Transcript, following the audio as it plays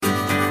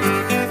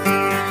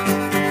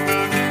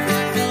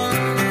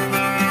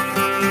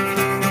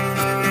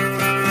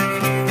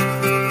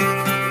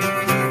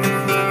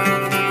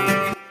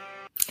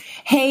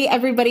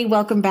everybody.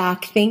 Welcome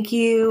back. Thank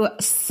you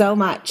so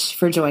much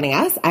for joining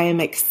us. I am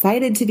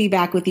excited to be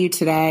back with you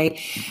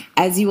today.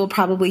 As you will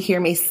probably hear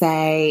me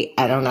say,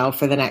 I don't know,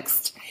 for the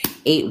next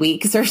 8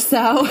 weeks or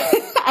so,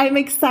 I'm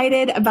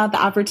excited about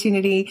the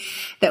opportunity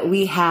that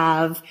we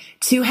have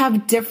to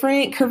have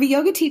different Curvy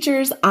yoga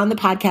teachers on the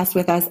podcast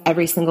with us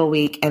every single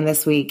week. And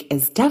this week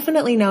is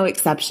definitely no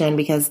exception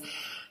because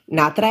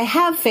not that I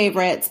have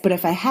favorites, but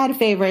if I had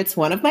favorites,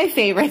 one of my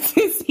favorites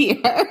is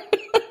here.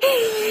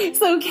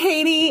 So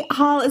Katie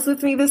Hall is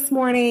with me this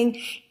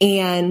morning.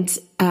 And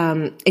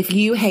if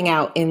you hang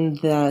out in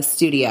the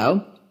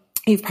studio,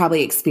 you've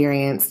probably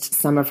experienced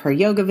some of her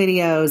yoga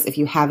videos. If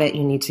you haven't,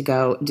 you need to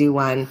go do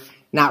one.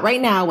 Not right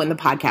now when the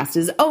podcast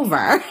is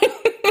over.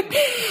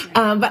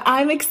 But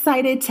I'm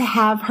excited to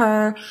have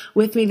her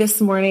with me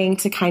this morning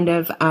to kind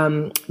of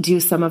do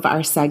some of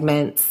our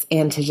segments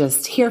and to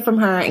just hear from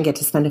her and get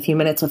to spend a few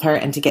minutes with her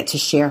and to get to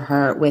share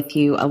her with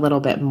you a little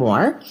bit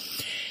more.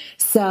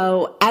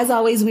 So as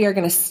always, we are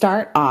going to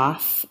start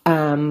off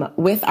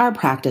with our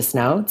practice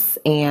notes,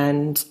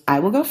 and I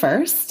will go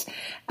first.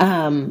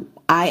 I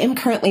am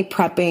currently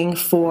prepping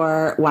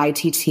for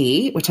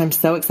YTT, which I'm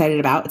so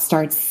excited about. It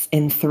starts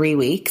in 3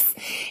 weeks,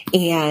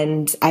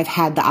 and I've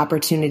had the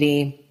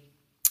opportunity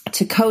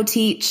to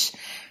co-teach,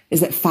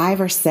 is it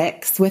 5 or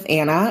 6 with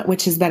Anna,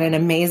 which has been an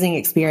amazing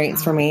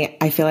experience for me.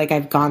 I feel like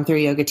I've gone through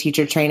yoga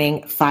teacher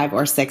training 5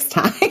 or 6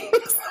 times,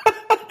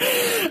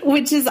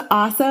 which is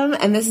awesome.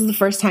 And this is the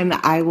first time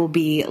that I will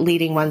be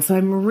leading one. So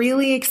I'm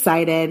really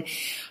excited.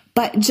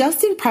 But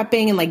just in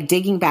prepping and like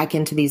digging back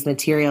into these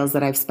materials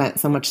that I've spent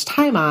so much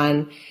time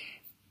on,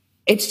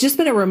 it's just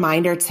been a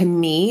reminder to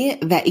me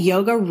that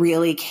yoga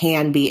really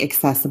can be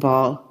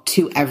accessible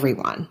to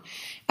everyone.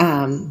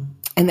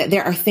 And that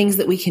there are things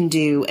that we can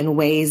do and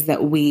ways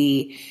that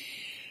we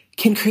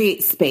can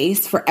create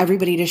space for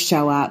everybody to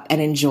show up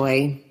and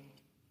enjoy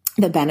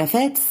the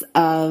benefits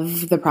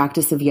of the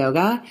practice of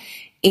yoga.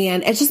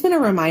 And it's just been a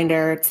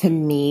reminder to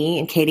me,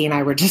 and Katie and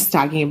I were just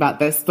talking about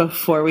this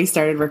before we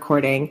started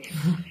recording,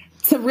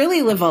 to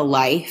really live a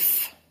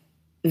life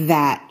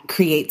that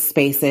creates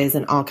spaces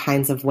in all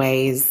kinds of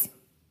ways,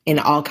 in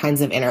all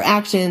kinds of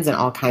interactions, in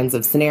all kinds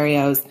of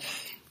scenarios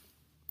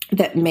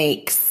that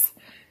makes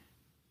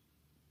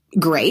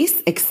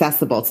grace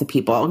accessible to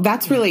people.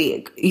 That's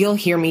really, you'll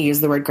hear me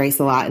use the word grace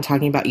a lot in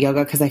talking about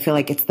yoga because I feel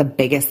like it's the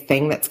biggest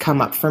thing that's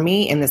come up for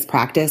me in this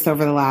practice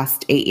over the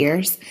last 8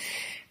 years.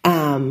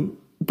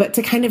 But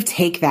to kind of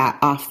take that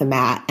off the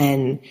mat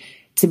and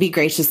to be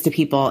gracious to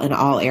people in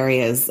all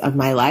areas of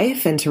my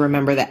life and to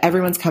remember that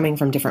everyone's coming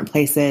from different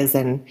places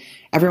and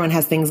everyone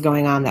has things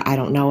going on that I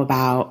don't know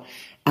about.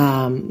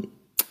 And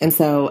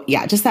so,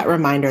 yeah, just that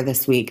reminder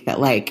this week that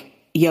like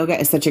yoga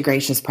is such a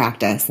gracious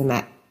practice and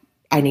that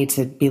I need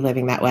to be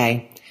living that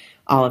way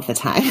all of the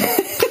time.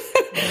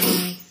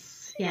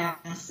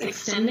 Yes,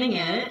 extending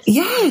it.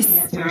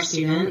 Yes. To our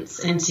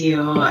students and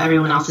to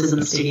everyone else who's in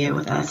the studio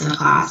with us in the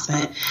class,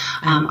 but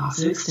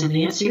also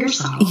extending it to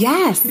yourself.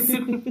 Yes,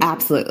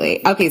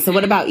 absolutely. Okay, so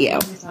what about you?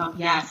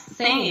 Yes,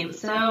 same.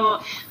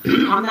 So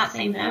on that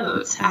same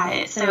note,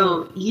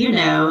 so you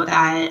know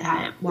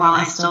that while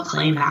I still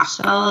claim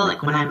Nashville,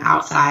 like when I'm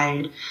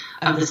outside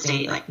of the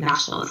state, like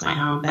Nashville is my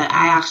home, but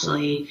I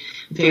actually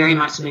very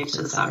much moved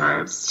to the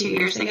suburbs 2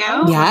 years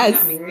ago.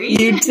 Yes,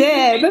 you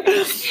did.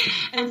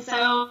 And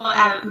so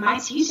my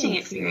teaching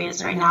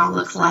experience right now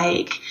looks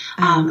like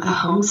a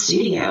home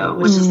studio,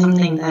 which is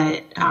something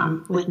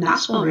that with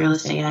Nashville real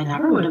estate, I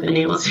never would have been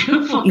able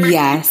to before.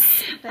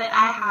 Yes. But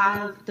I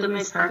have the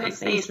most perfect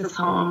space. This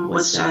home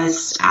was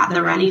just at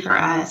the ready for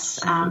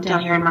us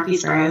down here in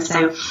Murfreesboro.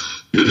 So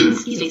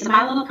excuse me. So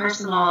my little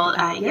personal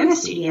yoga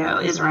studio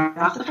is right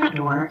off the front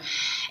door.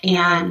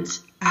 And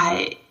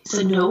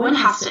so no one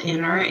has to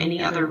enter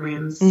any other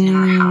rooms in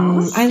our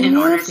house in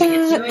order to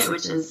get to it,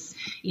 which is,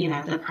 you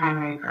know, the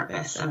primary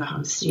purpose of a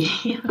home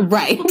studio.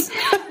 Right.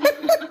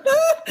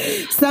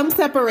 Some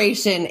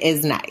separation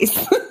is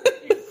nice.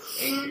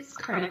 It's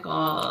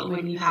critical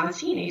when you have a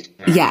teenager.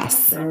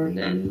 Yes.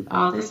 And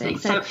all those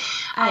things. So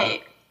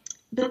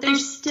but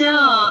there's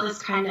still this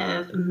kind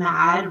of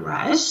mad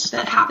rush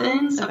that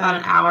happens about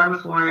an hour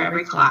before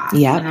every class.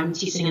 Yeah. And I'm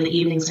teaching in the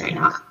evenings right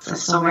now because I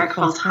still work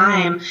full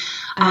time.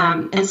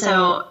 And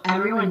so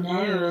everyone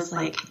knows,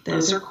 like,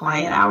 those are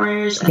quiet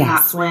hours. And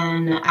that's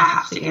when I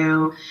have to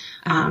go,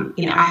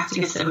 I have to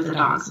go sit with the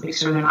dogs and make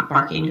sure they're not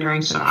barking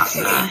during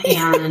Shavasana.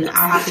 And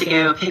I have to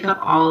go pick up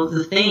all of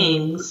the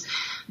things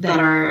that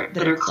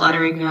are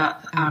cluttering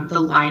up the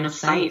line of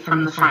sight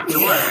from the front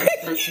door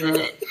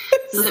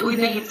so that we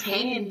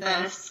maintain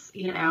this,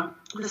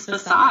 this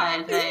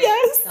facade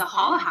that the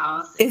Hall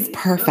House is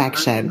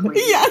perfection.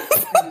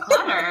 Yes.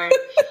 Cluttered,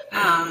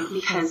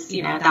 because,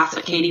 that's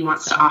what Katie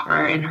wants to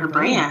offer in her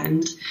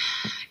brand,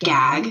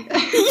 GAG.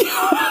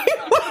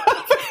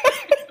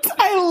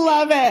 I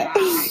love it.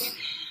 GAG.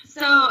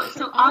 So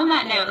on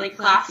that note, like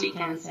last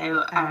weekend,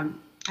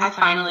 I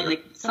finally,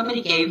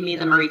 somebody gave me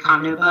the Marie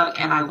Kondo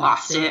book and I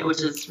lost it,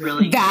 which is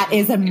really...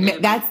 that's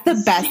the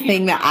best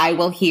thing that I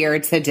will hear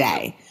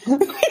today.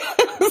 But,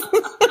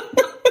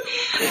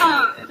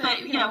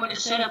 when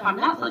it showed up on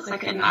Netflix, I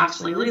couldn't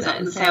actually lose it.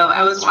 And so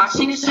I was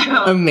watching a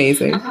show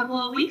Amazing. a couple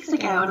of weeks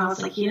ago, and I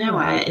was like, you know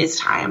what? It's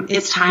time.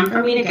 It's time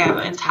for me to go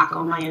and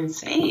tackle my own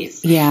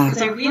space. Yeah.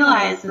 Because I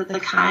realized that the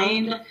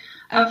kind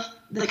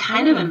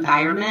of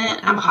environment,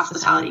 I'm a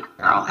hospitality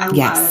girl. I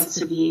love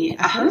to be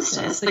a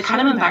hostess. The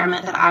kind of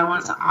environment that I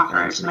want to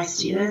offer to my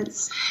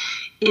students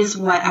is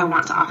what I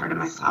want to offer to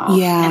myself.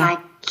 Yeah. And I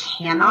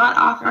cannot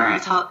offer, I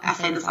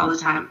say this all the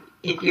time,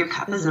 if your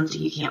cup is empty,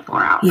 you can't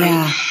pour out. Right?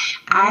 Yeah.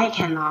 I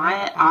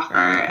cannot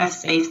offer a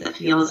space that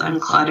feels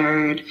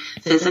uncluttered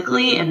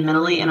physically and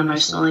mentally and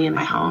emotionally in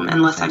my home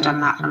unless I've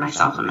done that for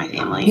myself and my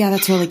family. Yeah,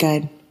 that's really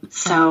good.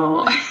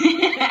 So,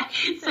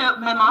 so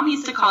my mom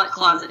used to call it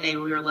closet day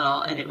when we were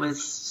little, and it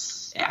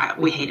was,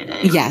 we hated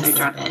it. It was so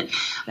dreaded.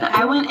 But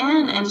I went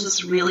in and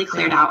just really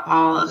cleared out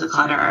all of the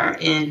clutter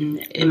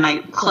in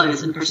my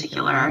clothes in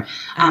particular.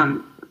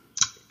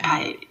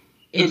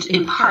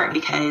 In part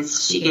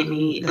because she gave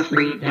me the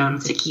freedom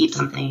to keep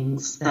some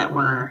things that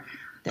were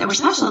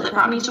special, that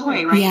brought me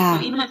joy, right? Yeah.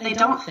 So even if they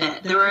don't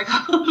fit, there were a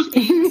couple of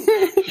things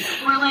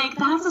that were like,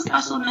 that's a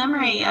special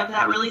memory of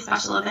that really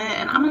special event,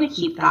 and I'm going to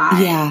keep that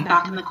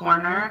back in the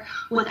corner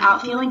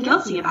without feeling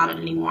guilty about it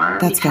anymore.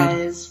 That's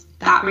because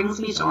that brings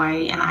me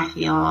joy, and I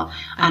feel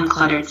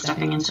uncluttered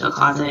stepping into a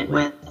closet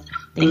with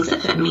things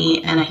that fit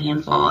me and a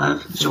handful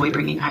of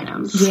joy-bringing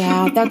items.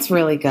 Yeah, that's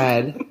really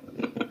good.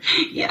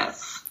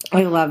 Yes.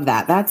 I love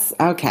that. That's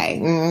okay.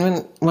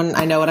 When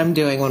I know what I'm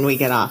doing when we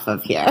get off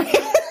of here.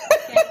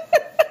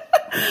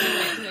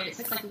 It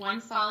took like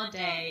one solid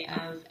day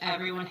of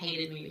everyone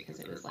hated me because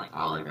it was like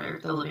all over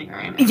the living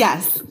room.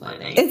 Yes. Isn't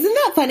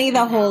that funny?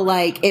 The whole,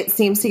 like, it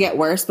seems to get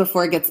worse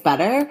before it gets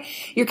better.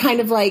 You're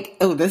kind of like,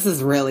 oh, this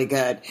is really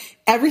good.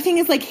 Everything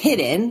is like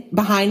hidden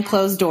behind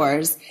closed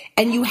doors,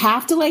 and you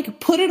have to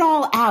like put it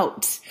all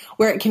out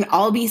where it can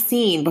all be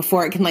seen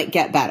before it can like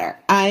get better.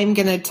 I'm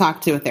going to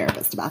talk to a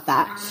therapist about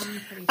that.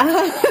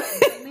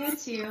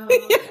 Yes,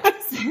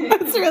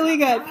 that's really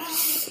good.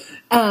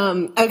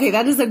 Okay,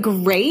 that is a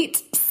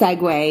great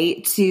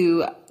segue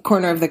to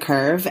Corner of the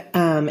Curve.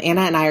 Anna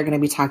and I are going to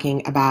be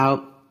talking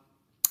about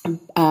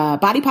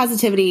body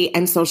positivity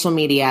and social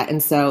media.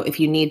 And so if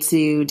you need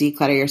to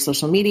declutter your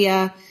social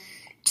media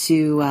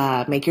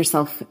to make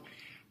yourself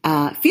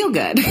feel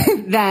good,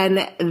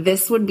 then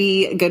this would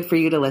be good for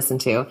you to listen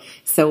to.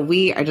 So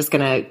we are just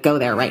going to go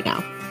there right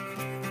now.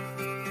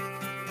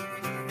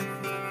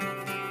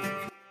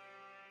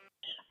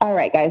 All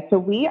right, guys. So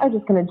we are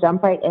just going to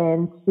jump right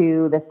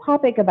into this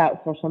topic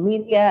about social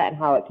media and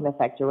how it can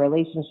affect your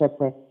relationship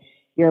with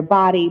your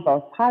body,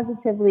 both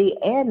positively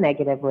and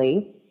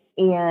negatively.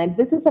 And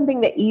this is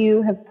something that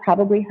you have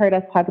probably heard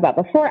us talk about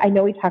before. I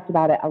know we talked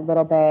about it a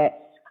little bit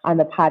on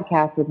the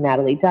podcast with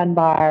Natalie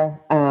Dunbar.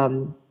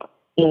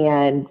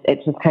 And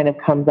it just kind of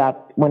comes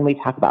up when we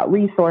talk about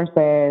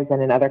resources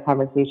and in other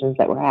conversations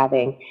that we're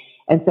having.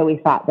 And so we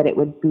thought that it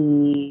would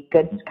be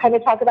good to kind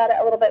of talk about it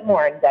a little bit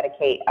more and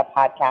dedicate a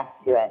podcast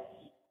to it.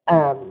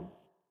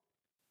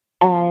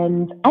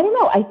 And I don't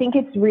know, I think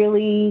it's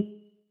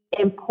really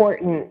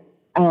important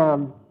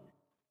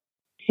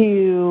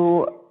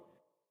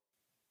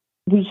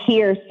we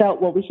hear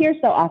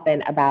so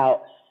often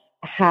about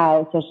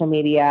how social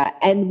media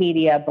and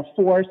media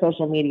before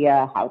social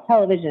media, how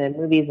television and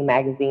movies and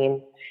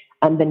magazines,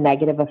 the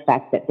negative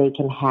effect that they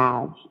can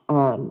have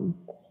on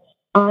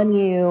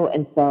you.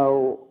 And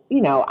so,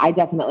 I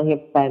definitely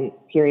have spent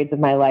periods of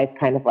my life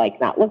kind of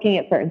like not looking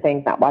at certain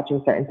things, not watching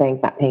certain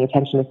things, not paying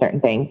attention to certain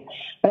things.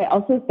 But I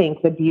also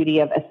think the beauty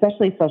of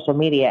especially social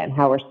media and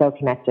how we're so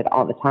connected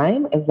all the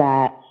time is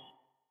that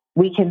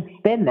we can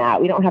spin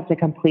that. We don't have to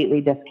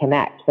completely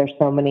disconnect. There's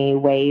so many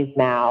ways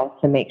now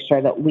to make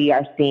sure that we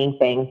are seeing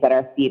things that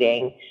are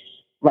feeding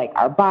like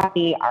our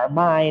body, our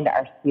mind,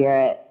 our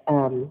spirit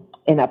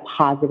in a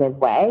positive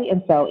way.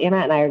 And so Anna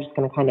and I are just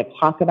going to kind of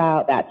talk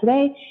about that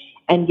today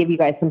and give you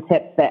guys some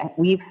tips that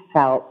we've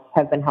felt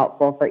have been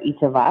helpful for each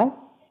of us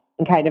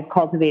in kind of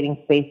cultivating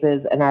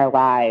spaces in our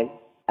lives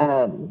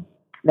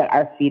that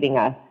are feeding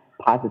us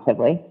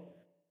positively.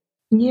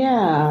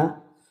 Yeah.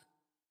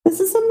 This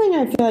is something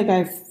I feel like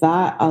I've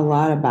thought a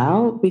lot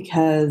about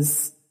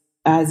because,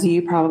 as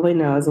you probably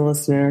know as a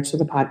listener to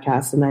the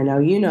podcast, and I know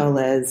you know,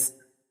 Liz,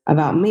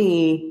 about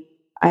me,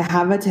 I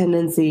have a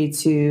tendency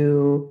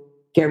to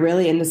get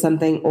really into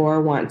something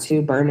or want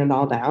to burn it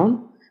all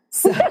down.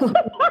 So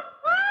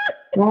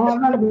I'll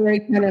have a very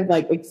kind of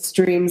like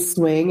extreme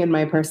swing in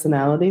my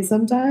personality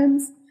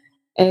sometimes.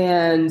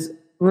 And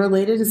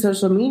related to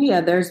social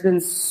media, there's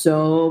been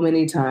so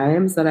many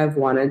times that I've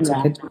wanted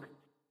to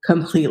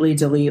completely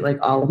delete like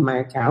all of my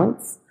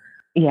accounts.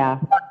 Yeah.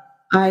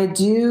 I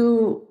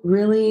do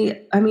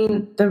really,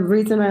 the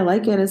reason I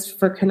like it is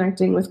for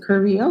connecting with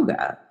Curvy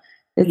Yoga.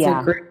 It's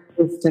a great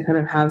place to kind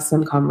of have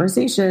some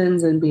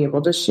conversations and be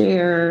able to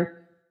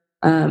share.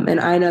 And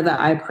I know that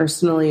I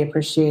personally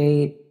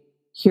appreciate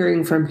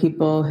hearing from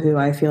people who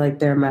I feel like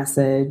their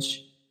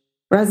message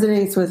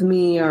resonates with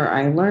me or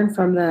I learn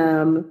from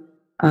them.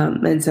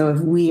 And so if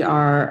we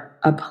are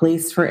a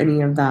place for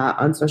any of that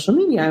on social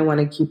media, I want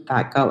to keep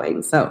that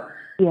going. So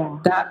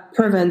that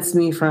prevents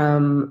me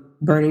from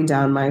burning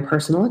down my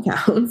personal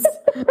accounts.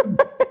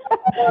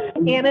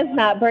 Anna's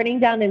not burning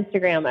down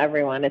Instagram,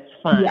 everyone. It's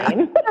fine.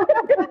 Yeah.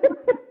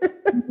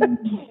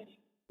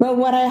 But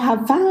what I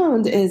have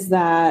found is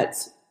that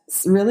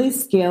really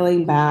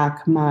scaling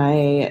back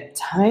my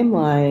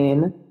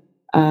timeline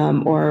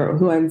or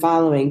who I'm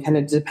following, kind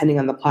of depending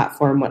on the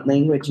platform, what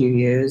language you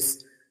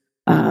use,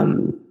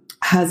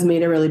 has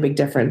made a really big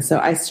difference. So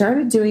I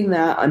started doing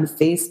that on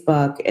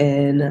Facebook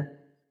in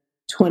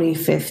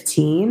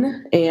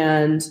 2015.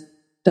 And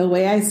the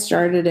way I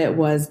started it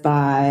was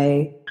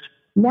by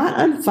not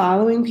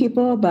unfollowing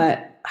people,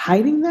 but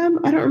hiding them.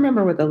 I don't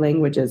remember what the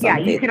language is. Yeah,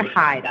 you can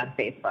hide on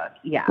Facebook.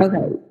 Yeah.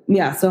 Okay.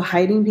 Yeah. So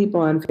hiding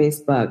people on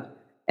Facebook.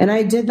 And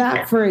I did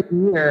that for a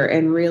year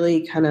and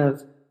really kind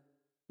of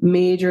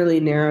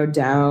majorly narrowed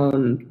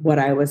down what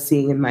I was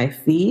seeing in my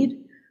feed.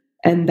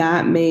 And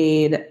that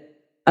made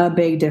a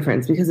big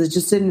difference because it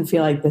just didn't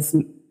feel like this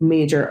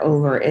major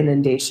over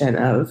inundation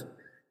of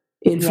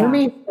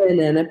information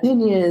and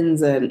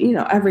opinions and,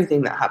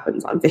 everything that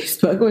happens on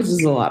Facebook, which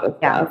is a lot of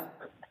stuff.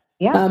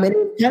 Yeah. And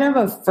it's kind of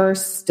a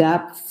first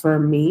step for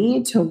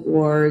me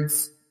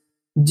towards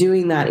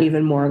doing that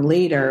even more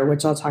later,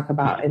 which I'll talk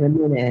about in a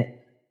minute.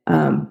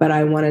 But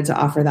I wanted to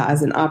offer that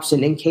as an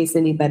option in case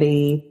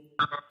anybody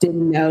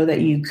didn't know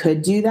that you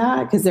could do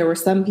that. Because there were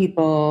some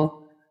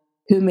people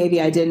who maybe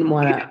I didn't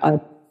want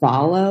to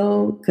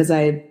follow because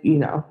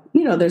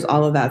there's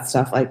all of that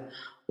stuff. Like,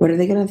 what are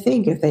they going to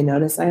think if they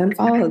notice I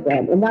unfollowed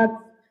them? And that's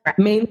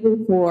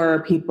mainly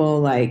for people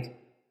like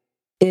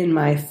in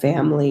my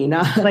family,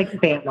 not like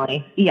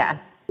family. Yeah.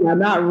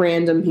 Not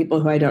random people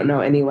who I don't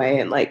know anyway.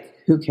 And like,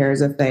 who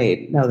cares if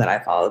they know that I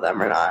follow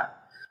them or not?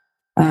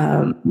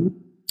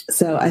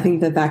 So I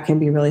think that can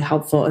be really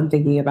helpful in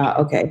thinking about,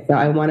 okay, so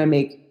I want to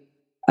make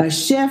a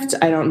shift.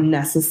 I don't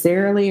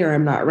necessarily, or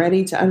I'm not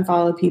ready to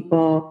unfollow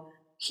people.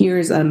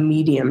 Here's a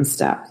medium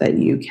step that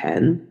you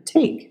can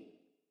take.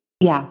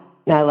 Yeah.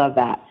 I love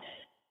that.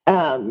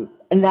 And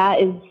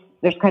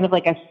there's kind of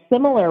like a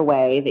similar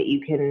way that you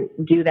can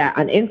do that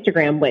on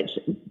Instagram, which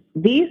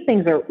these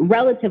things are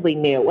relatively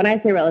new. When I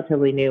say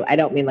relatively new, I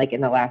don't mean like in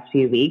the last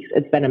few weeks.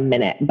 It's been a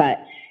minute,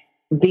 but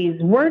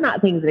these were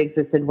not things that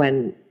existed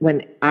when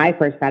I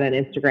first got on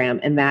Instagram.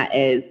 And that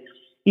is,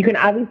 you can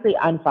obviously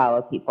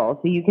unfollow people.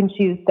 So you can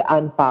choose to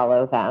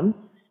unfollow them.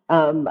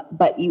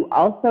 But you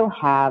also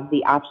have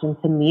the option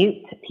to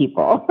mute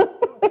people,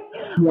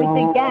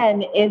 which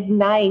again is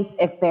nice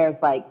if there's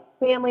like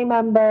family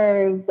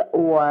members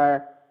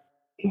or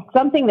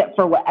something that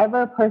for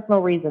whatever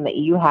personal reason that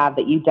you have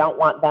that you don't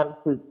want them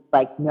to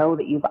like know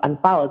that you've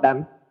unfollowed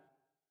them,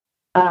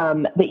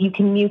 that you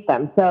can mute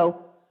them.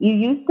 So you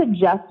used to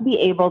just be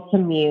able to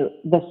mute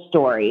the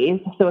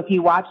stories. So if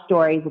you watch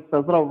stories, it's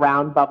those little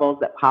round bubbles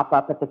that pop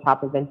up at the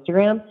top of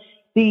Instagram.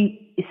 So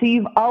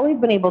you've always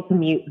been able to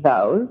mute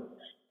those.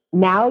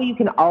 Now you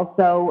can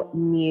also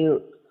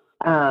mute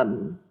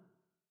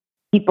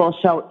people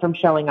from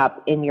showing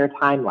up in your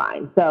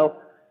timeline. So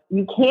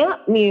you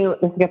can't mute,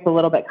 this gets a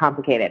little bit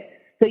complicated.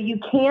 So you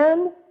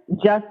can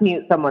just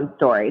mute someone's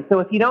story. So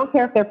if you don't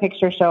care if their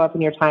pictures show up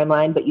in your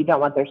timeline, but you don't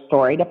want their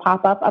story to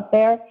pop up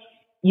there,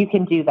 you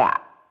can do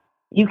that.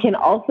 You can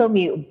also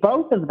mute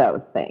both of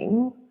those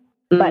things.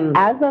 But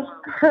as of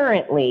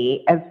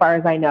currently, as far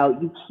as I know,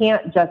 you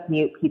can't just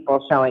mute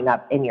people showing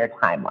up in your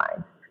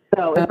timeline.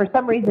 So if for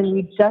some reason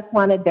you just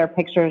wanted their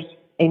pictures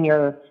in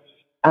your,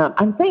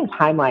 I'm saying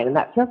timeline, and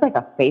that feels like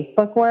a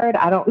Facebook word.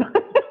 I don't know.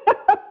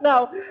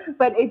 No,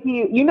 but if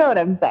you know what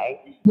I'm saying.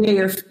 Yeah,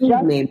 your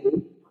feed,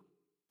 maybe.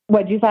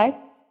 What'd you say?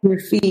 Your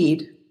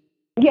feed.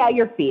 Yeah,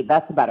 your feed.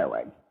 That's a better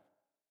word.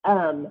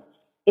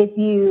 If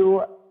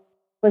you,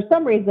 for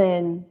some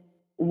reason,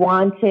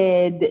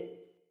 wanted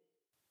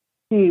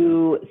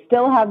to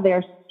still have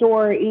their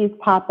stories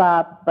pop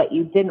up, but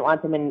you didn't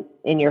want them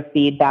in your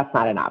feed, that's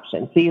not an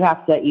option. So you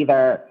have to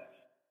either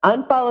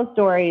unfollow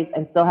stories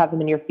and still have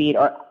them in your feed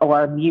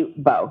or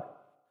mute both.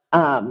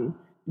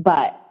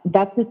 But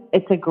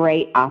it's a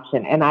great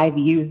option, and I've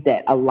used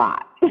it a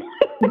lot.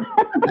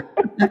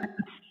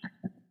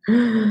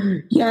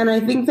 Yeah, and I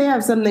think they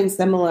have something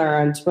similar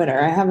on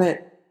Twitter. I haven't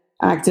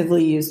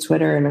actively used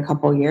Twitter in a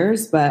couple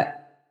years, but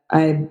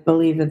I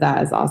believe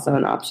that is also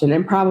an option,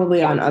 and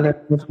probably on other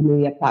social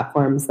media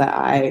platforms that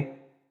I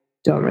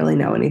don't really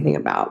know anything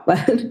about.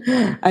 But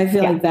I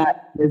feel like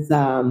that is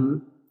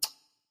an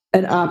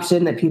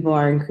option that people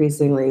are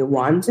increasingly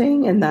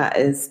wanting, and that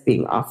is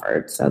being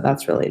offered. So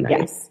that's really nice.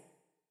 Yes.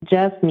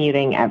 Just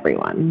muting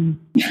everyone.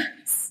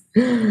 Yes.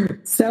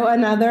 So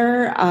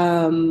another,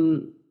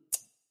 I'm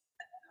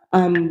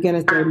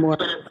going to say more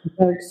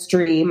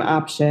extreme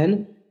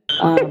option.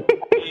 On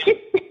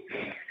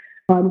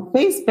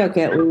Facebook,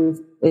 at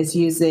least, is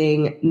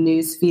using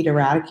Newsfeed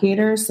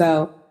Eradicator.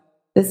 So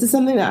this is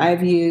something that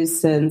I've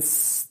used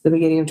since the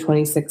beginning of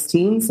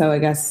 2016. So I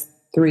guess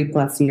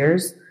 3+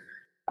 years.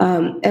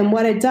 And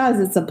what it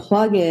does, it's a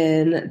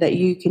plugin that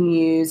you can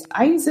use.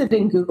 I use it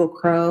in Google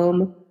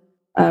Chrome.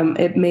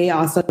 It may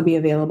also be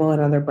available in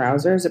other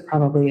browsers. It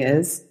probably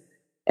is.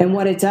 And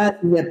what it does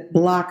is it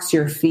blocks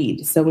your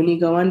feed. So when you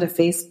go onto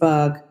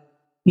Facebook,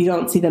 you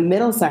don't see the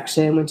middle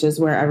section, which is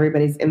where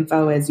everybody's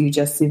info is. You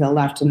just see the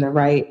left and the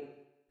right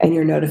and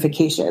your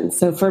notifications.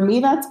 So for me,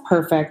 that's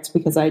perfect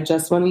because I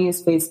just want to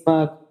use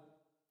Facebook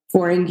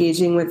for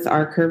engaging with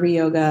our Curvy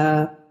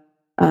Yoga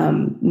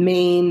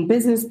main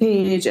business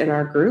page and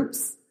our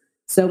groups.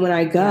 So when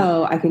I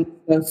go, I can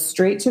go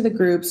straight to the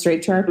group,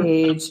 straight to our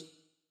page,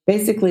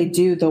 basically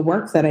do the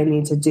work that I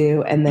need to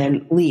do and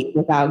then leave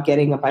without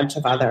getting a bunch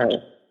of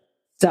other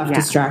stuff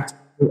distracted.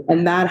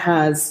 And that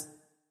has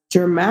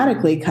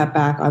dramatically cut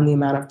back on the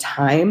amount of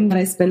time that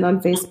I spend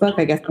on Facebook.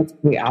 I guess that's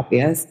pretty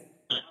obvious.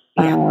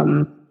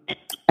 And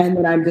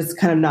then I'm just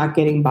kind of not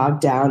getting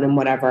bogged down in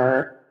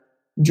whatever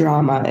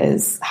drama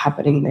is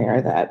happening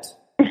there that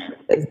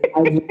is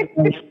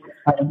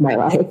part of my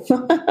life.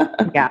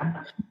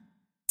 Yeah.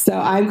 So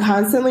I'm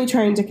constantly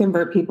trying to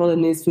convert people to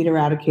Newsfeed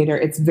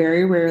Eradicator. It's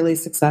very rarely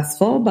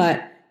successful,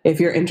 but if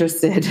you're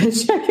interested,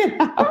 check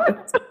it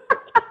out.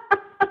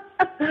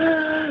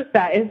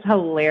 That is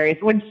hilarious.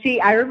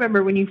 I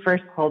remember when you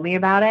first told me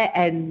about it,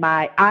 and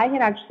I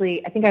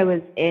think I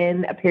was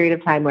in a period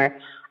of time where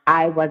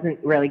I wasn't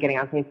really getting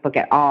on Facebook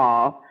at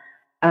all.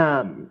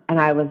 And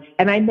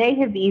I may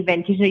have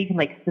even, because you can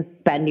like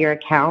suspend your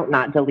account,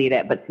 not delete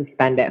it, but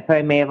suspend it. So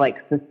I may have like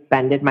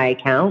suspended my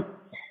account.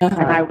 And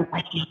I was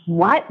like,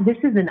 what? This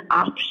is an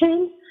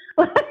option?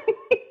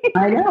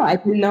 I know. I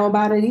didn't know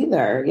about it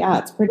either. Yeah,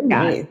 it's pretty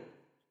nice.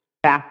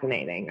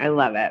 Fascinating. I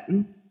love it.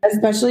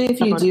 Especially if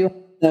you do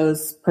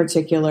those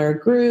particular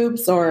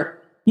groups, or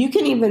you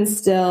can even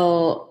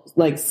still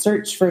like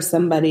search for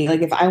somebody.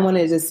 Like if I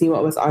wanted to see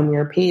what was on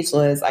your page,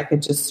 Liz, I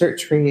could just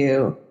search for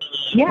you.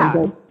 Yeah.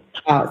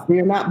 So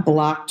you're not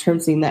blocked from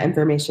seeing that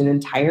information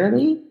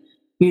entirely.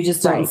 You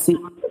just don't see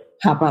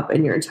it pop up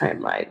in your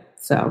timeline.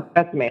 So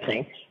that's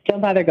amazing.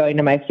 Don't bother going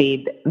to my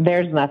feed.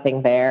 There's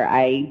nothing there.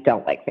 I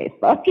don't like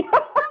Facebook.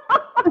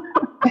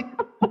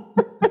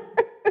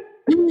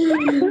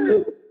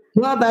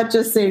 Well, that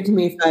just saved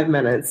me 5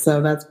 minutes,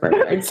 so that's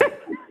perfect.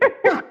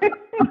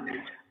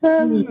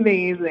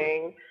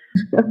 Amazing.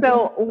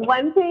 So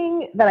one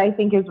thing that I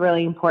think is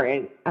really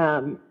important,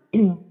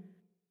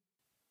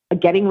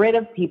 getting rid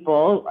of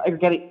people, or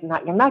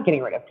not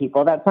getting rid of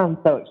people, that sounds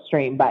so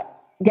extreme, but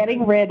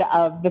getting rid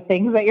of the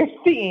things that you're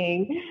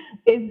seeing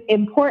is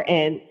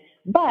important.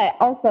 But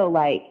also,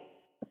 like,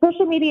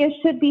 social media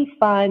should be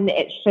fun.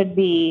 It should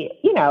be,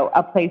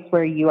 a place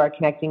where you are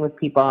connecting with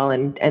people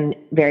and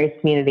various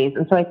communities.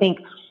 And so I think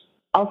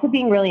also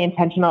being really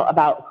intentional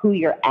about who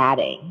you're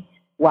adding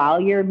while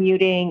you're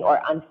muting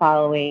or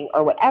unfollowing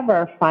or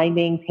whatever,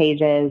 finding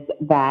pages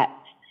that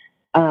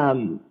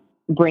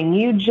bring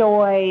you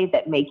joy,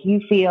 that make you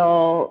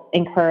feel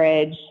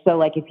encouraged. So,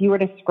 like, if you were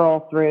to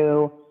scroll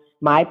through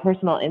my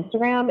personal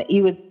Instagram,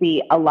 you would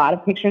see a lot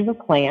of pictures of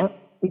plants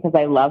because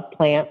I love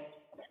plants.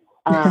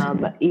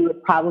 You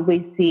would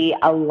probably see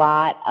a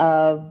lot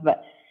of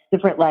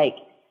different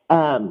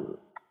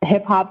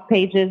hip hop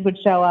pages would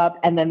show up,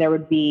 and then there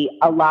would be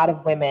a lot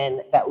of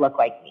women that look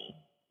like me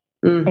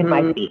in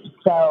my feed.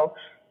 So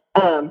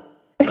I'm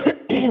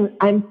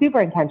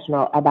super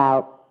intentional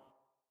about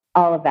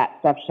all of that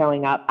stuff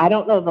showing up. I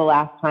don't know the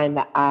last time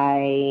that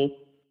I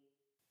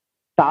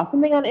saw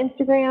something on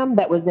Instagram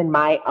that was in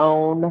my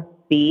own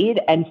feed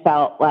and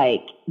felt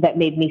like that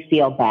made me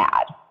feel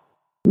bad.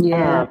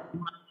 Yeah.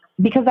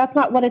 Because that's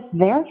not what it's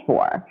there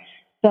for.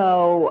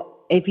 So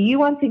if you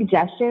want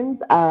suggestions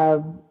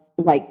of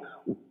like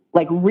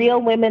real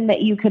women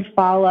that you could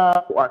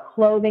follow, or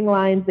clothing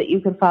lines that you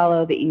could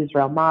follow that use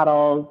real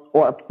models,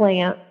 or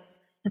plant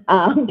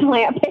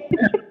pages,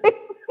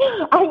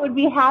 I would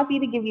be happy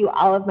to give you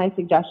all of my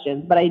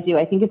suggestions. But I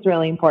think it's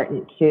really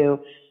important to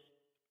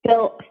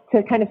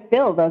kind of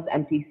fill those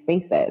empty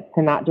spaces,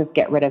 to not just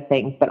get rid of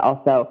things, but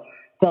also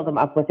fill them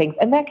up with things.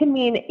 And that can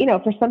mean,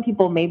 for some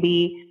people,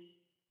 maybe,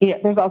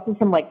 there's also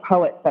some like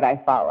poets that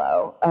I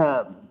follow.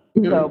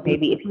 So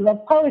maybe if you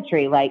love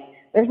poetry, like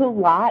there's a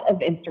lot of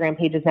Instagram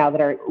pages now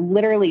that are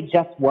literally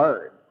just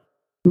words.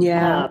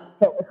 Yeah.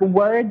 So if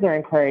words are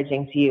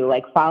encouraging to you,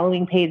 like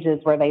following pages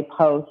where they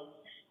post,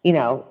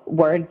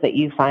 words that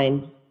you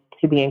find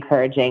to be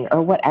encouraging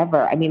or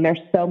whatever. I mean,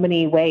 there's so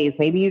many ways.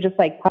 Maybe you just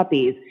like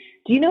puppies.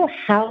 Do you know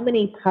how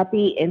many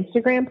puppy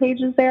Instagram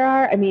pages there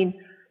are? I mean,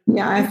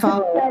 yeah, I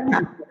follow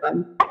half of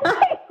them.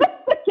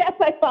 Yes,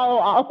 I follow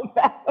all of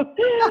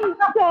them.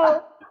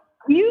 So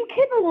you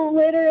can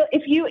literally,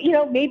 if you,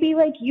 maybe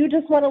like you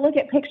just want to look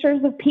at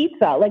pictures of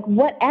pizza, like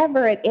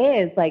whatever it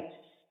is, like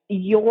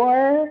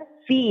your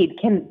feed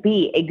can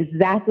be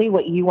exactly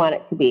what you want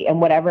it to be, and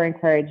whatever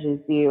encourages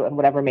you and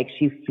whatever makes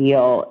you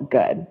feel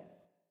good.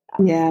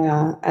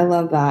 Yeah, I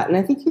love that. And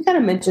I think you kind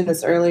of mentioned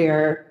this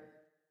earlier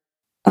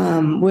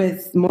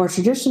with more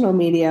traditional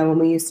media, when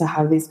we used to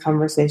have these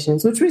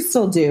conversations, which we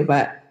still do,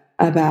 but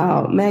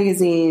about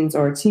magazines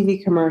or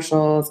TV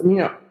commercials. And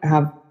you don't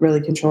have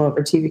really control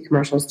over TV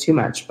commercials too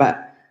much,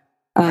 but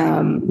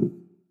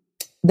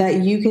that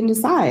you can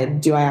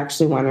decide, do I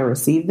actually want to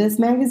receive this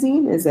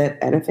magazine? Is it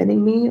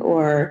benefiting me?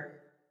 Or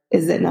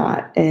is it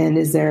not? And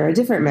is there a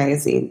different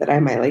magazine that I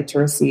might like to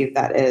receive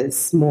that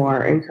is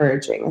more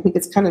encouraging? I think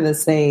it's kind of the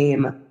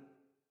same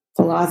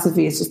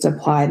philosophy. It's just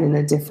applied in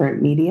a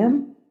different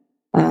medium,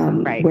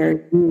 right.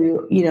 Where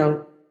you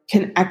know,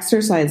 can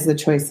exercise the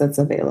choice that's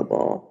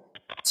available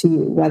to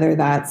you, whether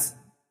that's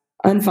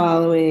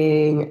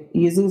unfollowing,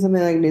 using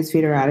something like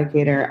Newsfeed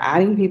Eradicator,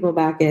 adding people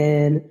back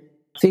in,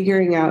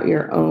 figuring out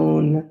your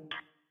own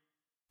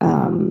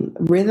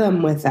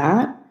rhythm with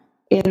that,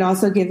 and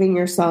also giving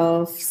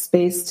yourself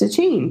space to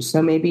change.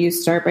 So maybe you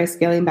start by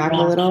scaling back a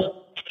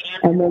little,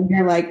 and then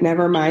you're like,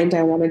 never mind,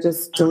 I want to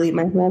just delete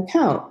my whole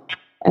account.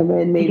 And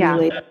then maybe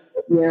later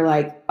you're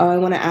like, oh, I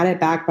want to add it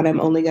back, but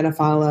I'm only going to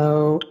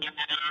follow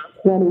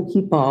 20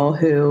 people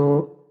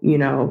who, you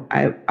know,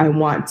 I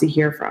want to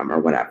hear from or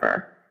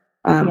whatever.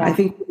 I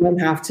think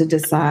we have to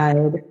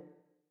decide,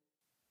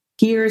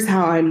 here's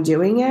how I'm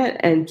doing it,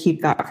 and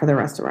keep that for the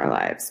rest of our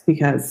lives,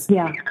 because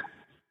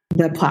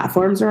the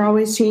platforms are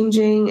always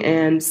changing,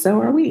 and so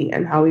are we,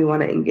 and how we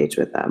want to engage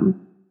with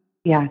them.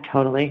 Yeah,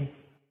 totally.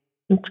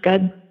 That's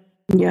good.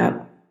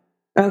 Yeah.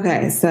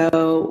 Okay,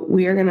 so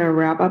we are going to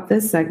wrap up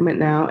this segment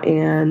now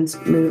and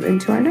move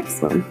into our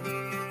next one.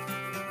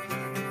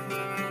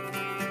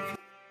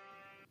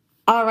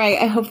 All right.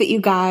 I hope that you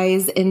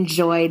guys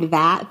enjoyed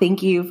that.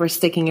 Thank you for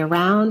sticking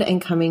around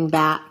and coming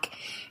back.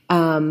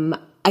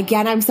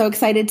 Again, I'm so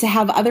excited to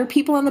have other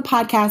people on the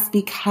podcast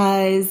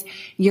because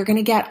you're going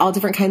to get all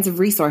different kinds of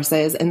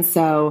resources. And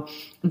so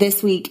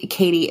this week,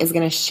 Katie is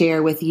going to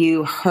share with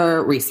you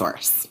her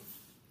resource.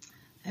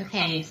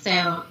 Okay,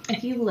 so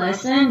if you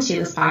listen to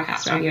this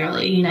podcast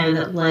regularly, you know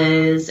that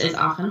Liz is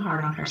often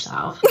hard on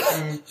herself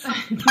because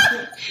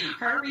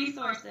her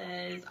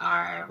resources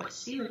are what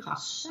she would call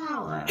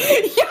shallow.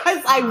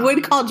 Yes, I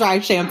would call dry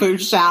shampoo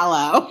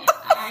shallow.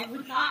 I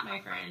would not, my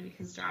friend,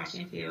 because dry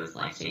shampoo is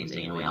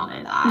life-changing, and we all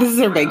know that. This is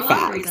her big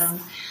facts.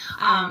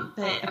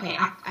 But okay,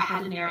 I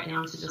had to narrow it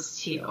down to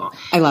just two.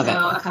 I love it.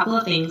 So a couple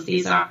of things.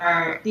 These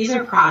are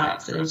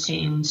products that have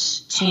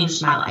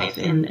changed my life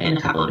in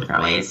a couple of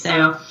different ways.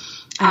 So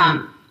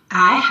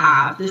I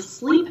have this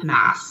sleep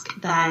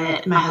mask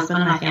that my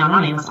husband and I found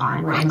on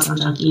Amazon. We're Amazon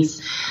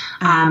junkies.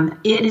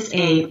 It is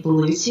a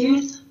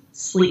Bluetooth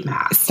sleep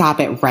mask. Stop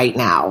it right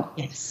now.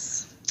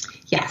 Yes.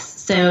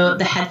 So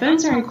the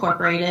headphones are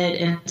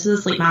incorporated into the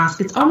sleep mask.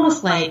 It's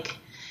almost like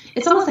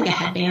a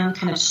headband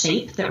kind of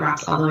shape that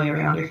wraps all the way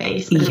around your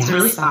face, but it's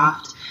really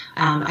soft.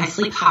 I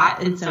sleep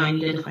hot, and so I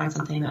needed to find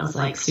something that was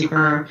like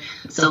super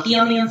silky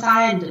on the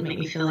inside and didn't make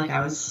me feel like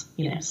I was,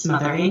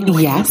 smothering in the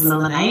middle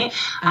of the night.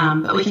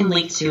 But we can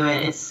link to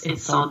it.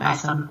 It's sold by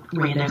some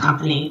random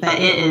company, but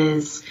it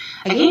is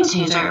a game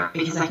changer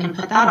because I can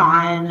put that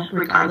on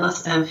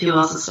regardless of who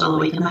else is still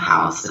awake in the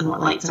house and what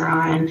lights are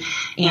on,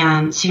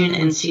 and tune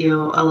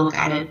into a little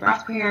guided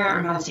breath prayer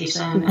or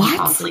meditation and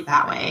fall asleep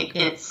that way.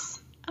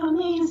 It's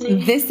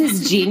amazing. This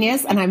is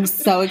genius, and I'm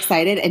so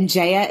excited. And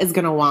Jaya is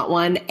going to want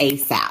one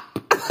ASAP.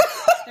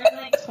 They're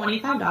like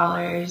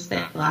 $25.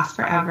 They last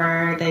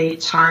forever. They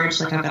charge,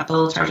 like I've got the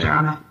little charger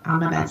on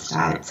my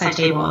bedside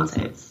table, and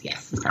so it's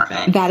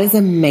perfect. That is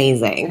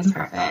amazing. It's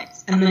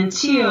perfect. And then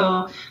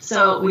two,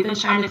 so we've been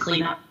trying to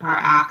clean up our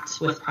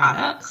act with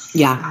products.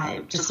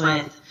 Yeah. Just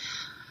with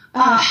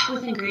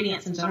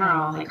ingredients in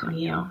general, like when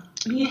you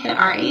hit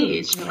our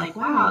age, you're like,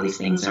 wow, these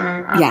things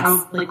are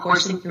probably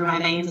coursing through my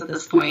veins at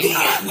this point.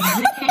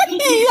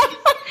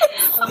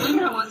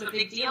 Aluminum was a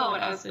big deal when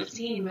I was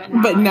 15,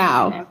 but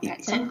now I've got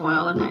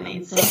tinfoil in my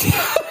veins. So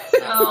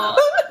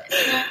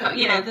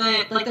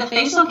the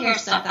facial care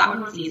stuff, that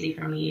one was easy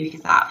for me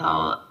because that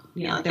felt,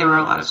 like there were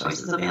a lot of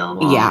choices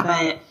available. Yeah.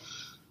 But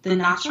the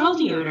natural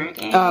deodorant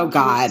game. Oh,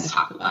 God. Let's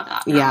talk about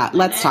that. Yeah,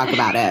 let's talk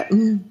about it.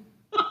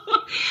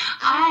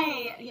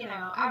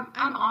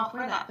 I'm all for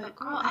that, but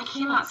girl, I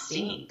cannot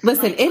stink.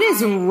 Listen, it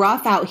is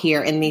rough out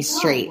here in these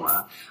streets.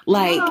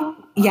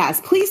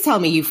 Yes, please tell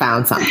me you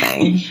found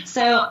something.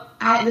 So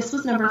this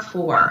was number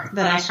 4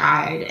 that I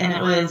tried, and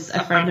it was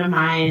a friend of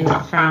mine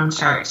from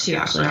church who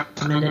actually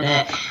recommended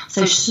it.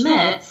 So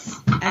Schmidt's,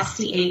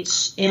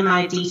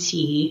 SCHMIDT.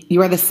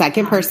 You are the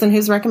second person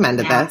who's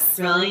recommended this.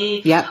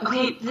 Really? Yep.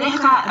 Okay, they've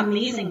got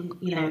amazing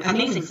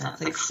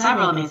scents, like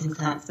several amazing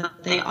scents,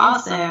 but they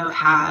also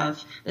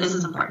have, this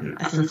is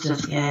important, a sensitive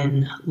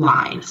skin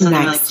line. So there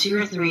are like 2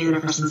 or 3 that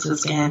are for sensitive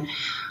skin.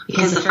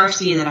 Because the first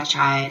few that I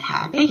tried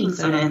had baking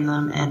soda in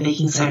them, and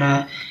baking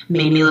soda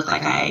made me look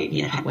like I,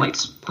 had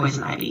wiped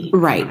poison ivy.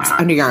 Right,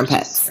 under your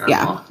armpits.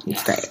 Yeah,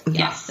 it's great.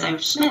 Yes, so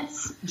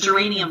Schmidt's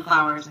geranium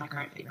flower is my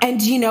current favorite. And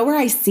do you know where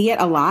I see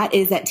it a lot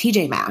is at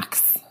TJ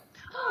Maxx.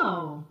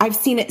 Oh. I've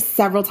seen it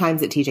several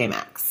times at TJ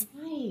Maxx.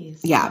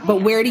 Nice. Yeah, okay,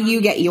 but where do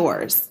you get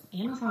yours?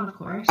 Amazon, of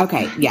course.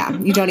 Okay, yeah.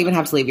 You don't even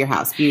have to leave your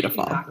house.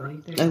 Beautiful.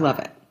 Exactly. I love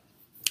it.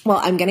 Well,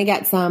 I'm going to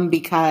get some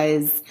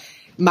because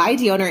my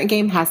deodorant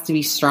game has to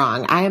be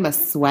strong. I am a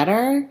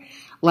sweater.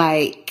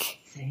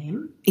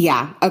 Same.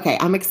 Yeah. Okay.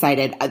 I'm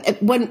excited.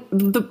 When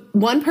the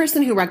one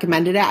person who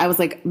recommended it, I was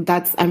like,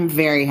 I'm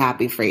very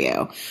happy for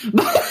you.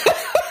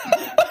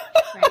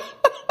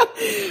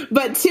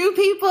 But 2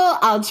 people,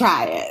 I'll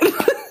try it.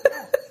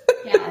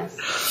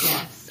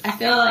 Yes.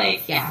 feel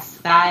like,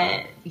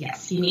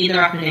 yes, you need the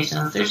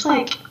recommendations. There's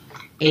like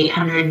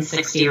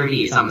 860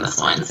 reviews on this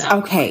one. So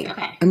Okay.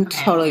 I'm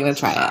totally going to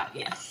try it.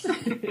 Yes.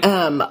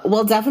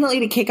 Well, definitely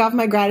to kick off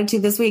my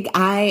gratitude this week,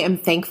 I am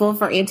thankful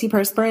for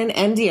antiperspirant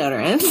and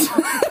deodorant.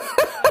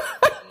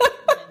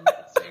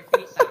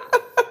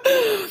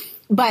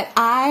 But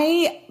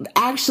I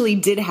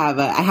actually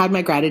I had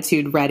my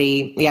gratitude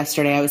ready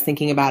yesterday. I was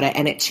thinking about it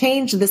and it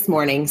changed this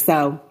morning.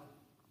 So,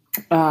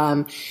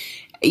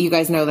 you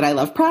guys know that I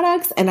love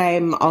products and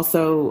I'm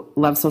also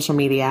love social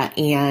media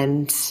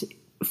and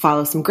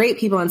follow some great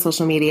people on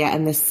social media.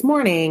 And this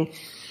morning,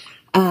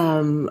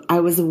 I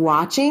was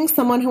watching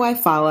someone who I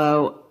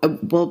follow.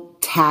 We'll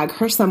tag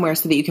her somewhere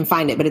so that you can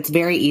find it, but it's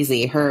very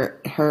easy.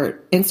 Her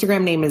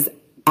Instagram name is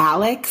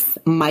Alex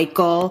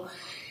Michael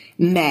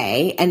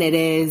May, and it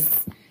is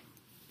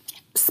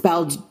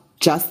spelled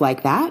just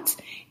like that.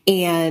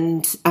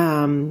 And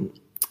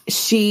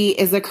she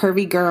is a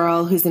curvy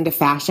girl who's into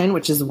fashion,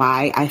 which is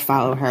why I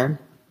follow her.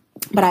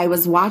 But I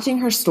was watching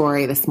her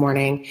story this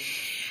morning,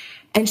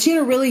 and she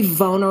had a really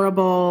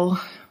vulnerable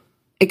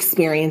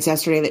experience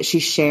yesterday that she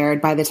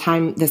shared. By the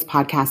time this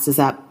podcast is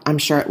up, I'm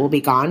sure it will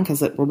be gone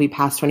because it will be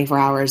past 24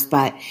 hours.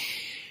 But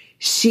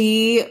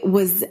she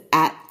was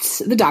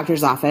at the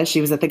doctor's office.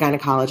 She was at the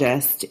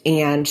gynecologist,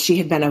 and she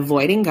had been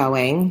avoiding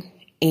going.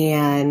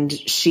 And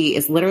she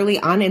is literally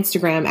on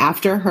Instagram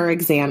after her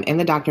exam in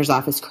the doctor's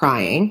office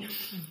crying.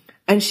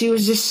 And she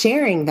was just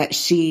sharing that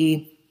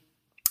she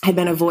had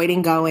been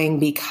avoiding going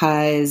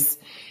because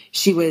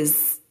she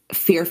was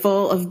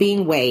fearful of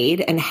being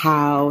weighed and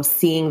how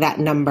seeing that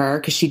number,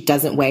 because she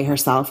doesn't weigh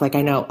herself, like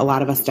I know a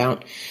lot of us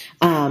don't.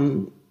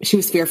 She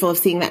was fearful of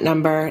seeing that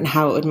number and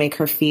how it would make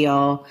her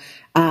feel.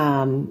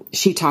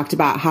 She talked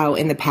about how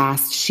in the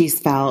past she's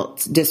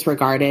felt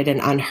disregarded and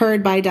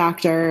unheard by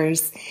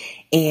doctors.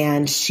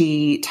 And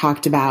she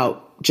talked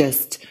about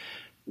just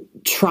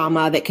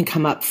trauma that can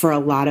come up for a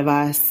lot of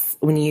us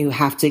when you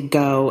have to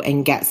go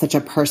and get such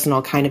a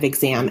personal kind of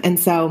exam. And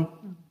so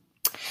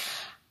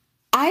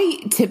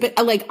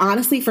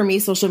honestly, for me,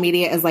 social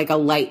media is like a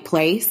light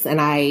place. And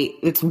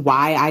it's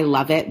why I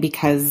love it,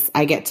 because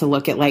I get to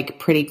look at like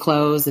pretty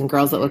clothes and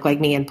girls that look like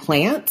me and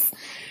plants.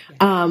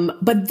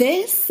 But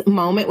this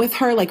moment with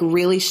her like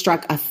really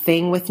struck a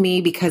thing with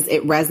me because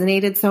it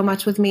resonated so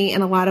much with me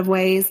in a lot of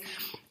ways.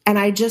 And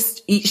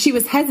she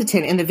was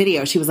hesitant in the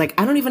video. She was like,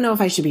 I don't even know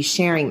if I should be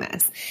sharing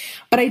this.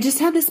 But I just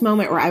had this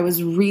moment where I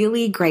was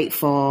really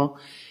grateful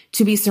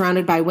to be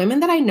surrounded by women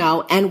that I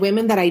know and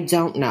women that I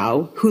don't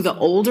know, who the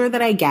older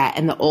that I get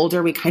and the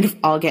older we kind of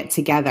all get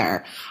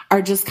together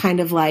are just kind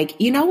of like,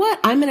 you know what?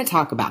 I'm going to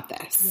talk about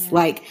this. Yeah.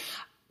 Like,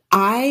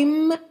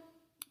 I'm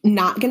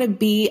not going to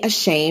be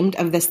ashamed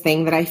of this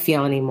thing that I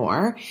feel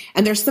anymore.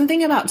 And there's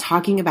something about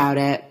talking about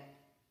it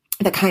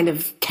that kind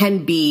of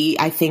can be,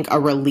 I think, a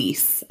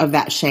release of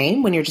that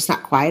shame when you're just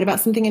not quiet about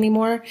something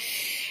anymore.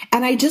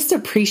 And I just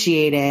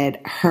appreciated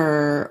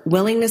her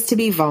willingness to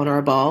be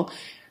vulnerable,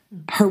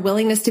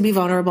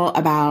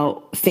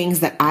 about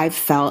things that I've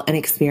felt and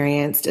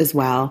experienced as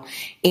well.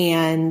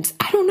 And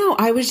I don't know,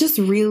 I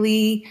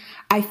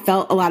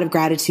felt a lot of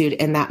gratitude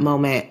in that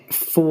moment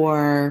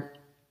for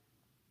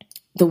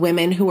the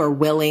women who are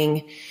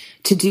willing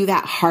to do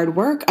that hard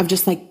work of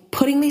just like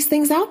putting these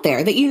things out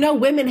there that,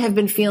 women have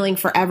been feeling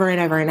forever and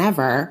ever and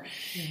ever,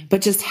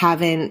 but just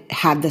haven't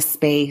had the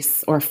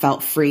space or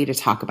felt free to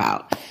talk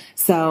about.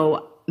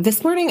 So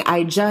this morning,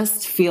 I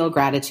just feel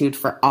gratitude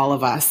for all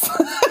of us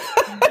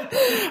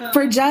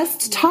for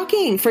just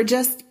talking, for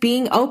just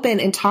being open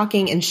and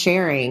talking and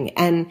sharing.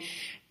 And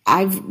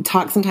I've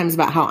talked sometimes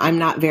about how I'm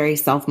not very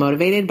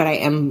self-motivated, but I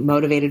am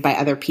motivated by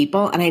other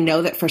people. And I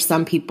know that for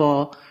some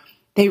people,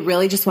 they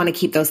really just want to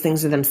keep those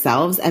things to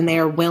themselves, and they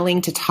are willing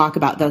to talk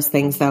about those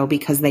things, though,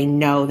 because they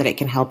know that it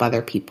can help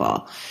other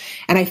people.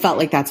 And I felt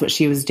like that's what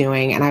she was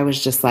doing, and I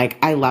was just like,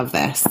 I love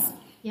this.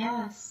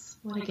 Yes.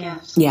 What a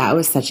gift. Yeah, it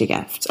was such a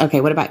gift.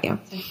 Okay, what about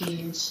you? So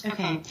huge.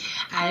 Okay.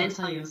 I didn't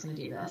tell you I was going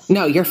to do this.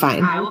 No, you're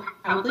fine. I will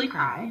probably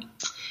cry.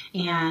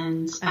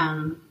 And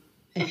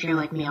if you're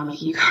like me, I'll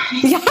make you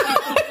cry.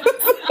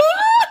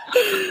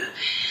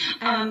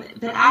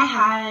 But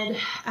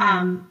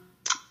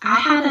I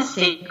had a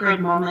sacred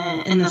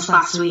moment in this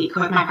last week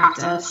with my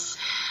practice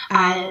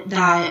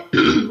that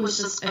was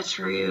just a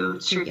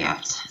true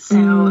gift.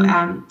 So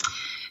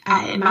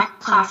in my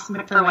class for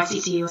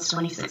YCT was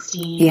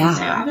 2016. Yeah.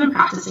 So I've been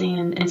practicing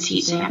and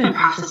teaching. I've been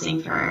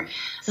practicing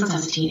since I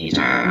was a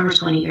teenager, over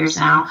 20 years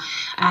now.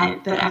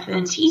 But I've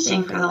been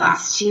teaching for the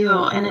last 2,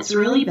 and it's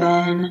really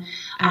been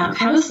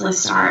kind of a slow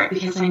start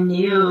because I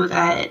knew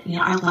that,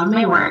 I love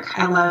my work.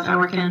 I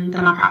work in the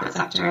nonprofit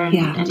sector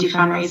and do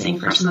fundraising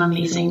for some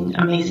amazing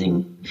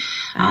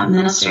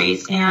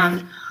ministries.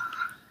 And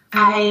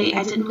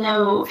I didn't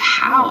know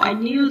how. I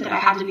knew that I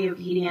had to be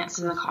obedient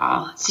to the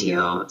call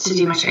to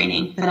do my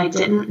training, but I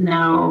didn't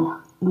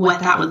know what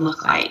that would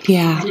look like.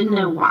 Yeah. I didn't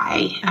know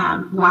why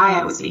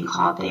I was being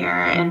called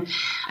there. And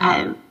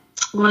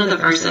one of the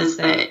verses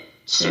that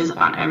shows up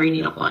on every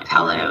needlepoint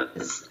pillow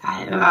is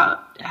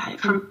about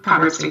from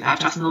Proverbs 3:5,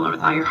 trust in the Lord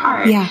with all your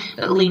heart,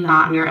 but lean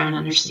not on your own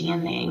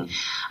understanding.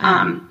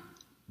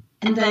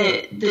 And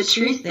the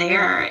truth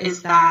there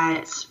is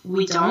that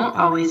we don't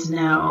always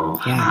know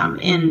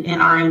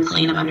in our own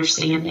plane of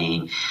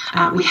understanding.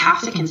 We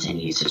have to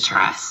continue to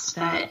trust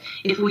that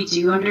if we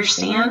do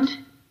understand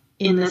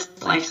in this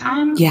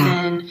lifetime,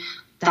 then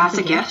that's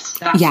a gift.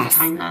 That's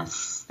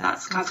kindness.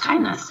 That's God's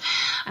kindness.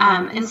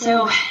 And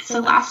so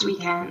last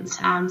weekend,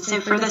 so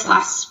for this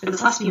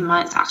last few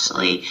months,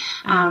 actually,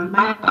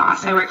 my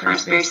boss, I work for a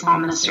very small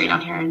ministry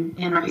down here in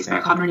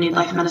Murfreesboro called Renewed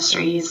Life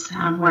Ministries.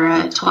 We're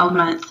a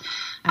 12-month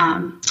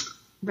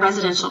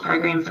residential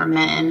program for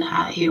men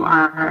who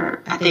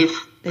are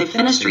they've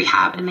finished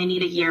rehab and they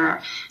need a year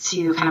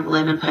to kind of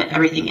live and put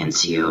everything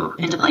into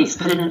place,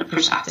 put it into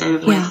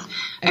perspective with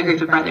a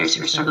group of brothers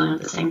who are struggling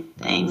with the same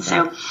thing.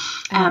 So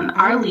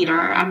our leader,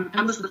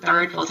 I was the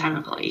third full-time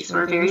employee, so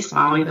we're very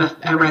small. We have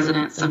a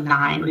residence of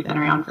 9. We've been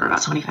around for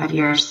about 25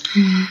 years.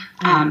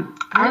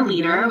 Our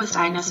leader was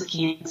diagnosed with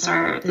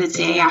cancer the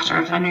day after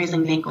our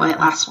fundraising banquet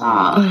last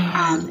fall,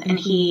 and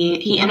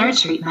he entered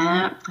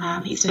treatment.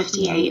 He's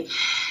 58,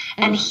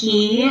 and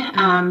he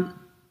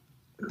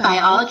by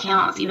all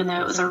accounts, even though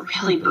it was a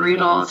really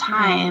brutal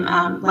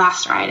time,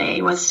 last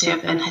Friday was to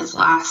have been his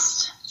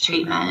last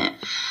treatment.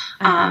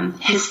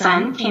 His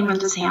son came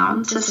into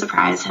town to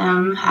surprise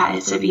him,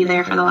 to be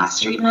there for the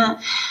last treatment.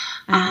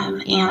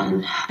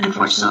 And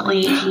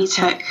unfortunately, he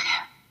took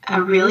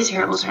a really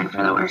terrible turn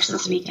for the worse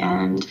this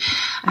weekend.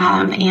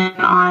 And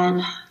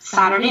on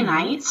Saturday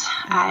night,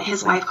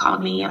 his wife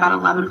called me about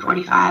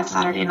 11:45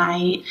 Saturday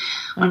night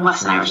when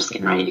Wes and I were just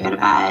getting ready to go to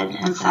bed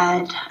and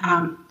said,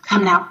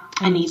 come now,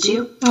 I need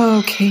you.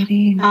 Oh,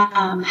 Katie.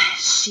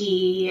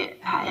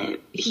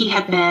 He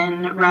had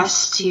been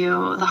rushed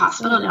to the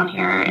hospital down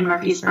here in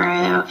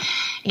Murfreesboro,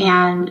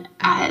 and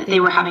they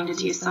were having to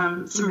do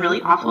some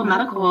really awful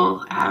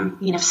medical,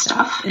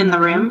 stuff in the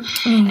room.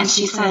 And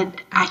she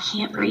said, I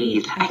can't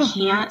breathe. I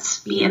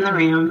can't be in the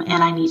room,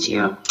 and I need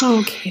you.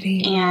 Oh,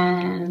 Katie.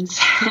 And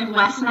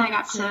Wes and I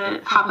got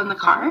to hop in the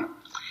car,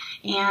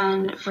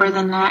 and for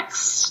the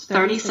next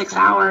 36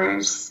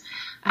 hours,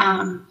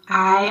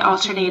 I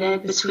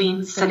alternated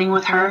between sitting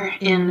with her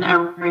in a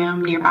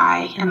room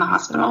nearby in the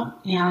hospital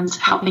and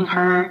helping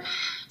her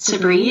to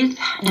breathe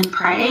and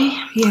pray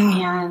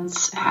and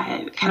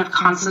kind of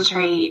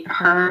concentrate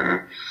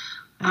her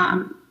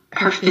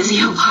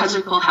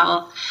physiological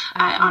health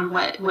on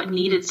what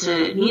needed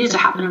to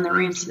happen in the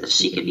room so that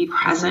she could be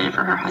present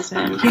for her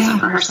husband, present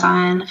for her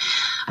son,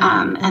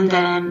 and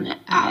then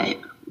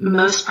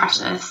most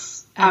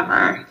precious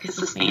ever, because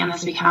this man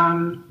has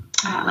become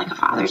like a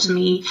father to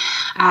me.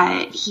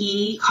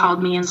 He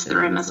called me into the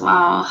room as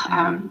well.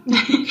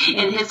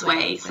 In his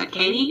way, he said,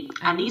 Katie,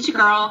 I need you,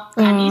 girl.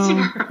 I need you,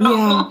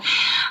 girl.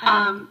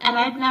 And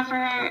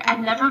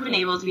I'd never been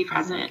able to be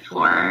present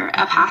for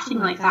a passing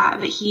like that,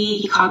 but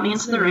he called me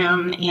into the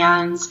room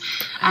and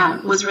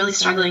was really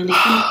struggling.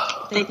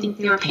 They think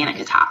they were panic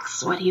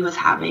attacks, what he was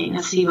having,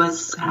 as he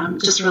was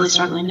just really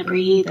struggling to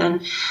breathe.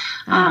 And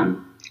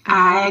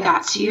I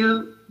got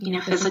to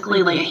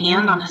physically lay a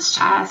hand on his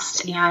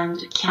chest and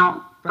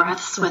count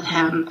breaths with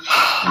him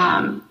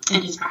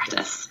in his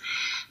practice.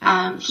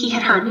 He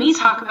had heard me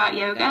talk about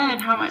yoga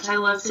and how much I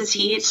love to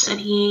teach, and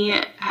he,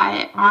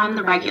 on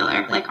the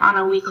regular, like on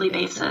a weekly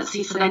basis,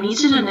 he said, I need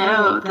you to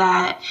know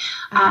that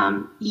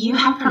you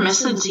have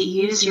permission to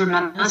use your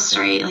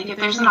ministry. Like if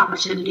there's an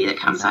opportunity that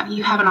comes up,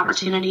 you have an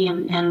opportunity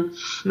and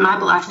my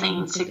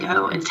blessing to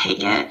go and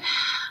take it.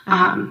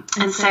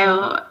 And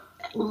so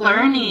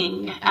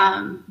learning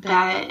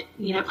that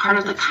part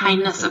of the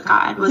kindness of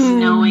God was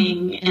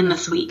knowing in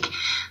this week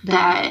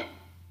that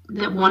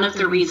one of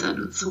the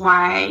reasons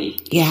why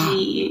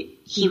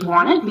he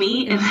wanted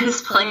me in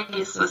this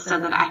place was so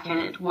that I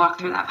could walk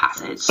through that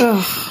passage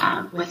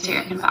with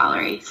Derek and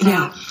Valerie.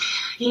 So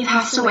he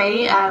passed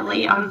away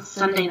late on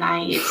Sunday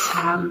night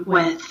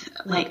with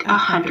like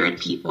 100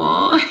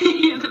 people.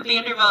 The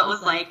Vanderbilt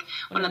was like,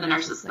 one of the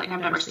nurses like,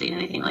 I've never seen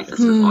anything like this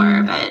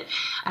before, but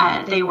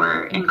they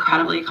were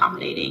incredibly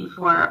accommodating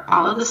for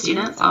all of the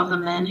students, all of the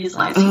men whose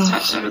lives he's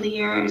touched over the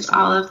years,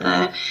 all of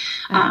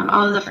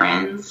the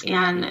friends,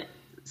 and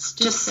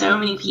just so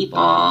many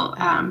people.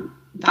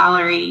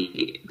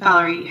 Valerie,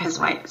 his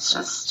wife,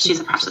 she's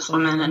a precious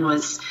woman and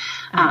was,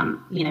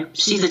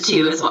 she's a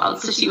 2 as well.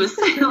 So she was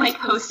like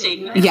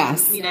hosting, in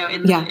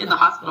the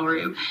hospital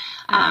room,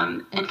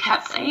 and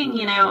kept saying,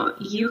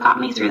 you got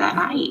me through that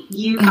night.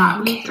 You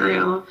got me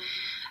through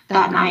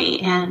that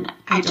night. And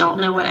I don't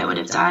know what I would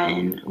have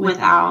done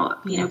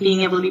without,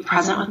 being able to be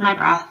present with my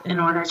breath in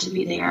order to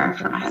be there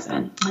for my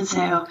husband. And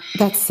so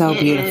that's so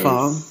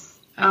beautiful.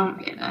 Oh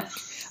my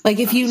goodness. Like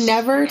if you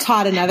never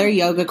taught another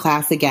yoga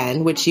class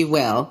again, which you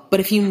will, but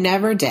if you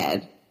never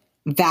did,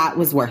 that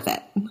was worth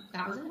it.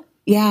 That was it.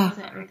 Yeah. That was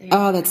it right there.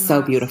 Oh, that's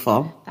so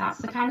beautiful. That's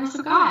the kindness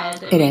of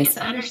God. It is.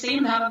 To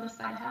understand that on the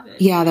side of heaven.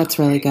 Yeah, that's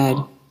really good.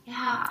 Cool.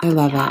 Yeah. I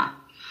love it.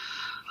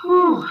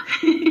 Whew.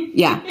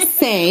 Yeah,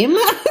 same.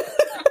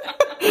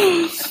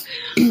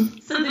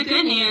 So the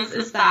good news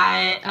is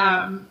that,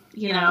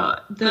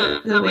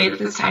 the way that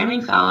this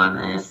timing fell on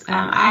this,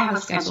 I have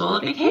a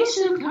scheduled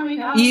vacation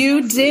coming up.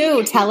 You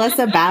do. Tell us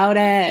about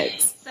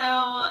it. So,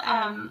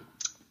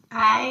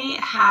 I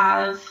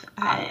have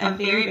a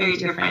very, very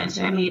dear friend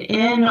who I made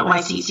in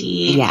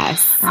YTT.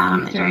 Yes.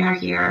 During our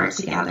year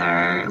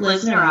together.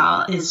 Liz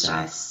Norell is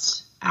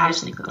I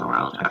just think the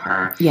world of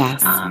her.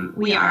 Yes.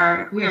 We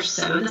are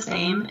so the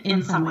same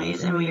in some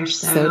ways, and we are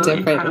so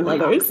different in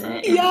others.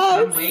 In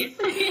some ways.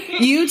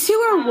 You two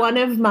are one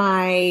of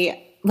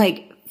my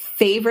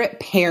favorite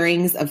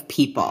pairings of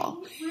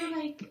people.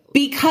 We're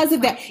because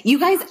of that. You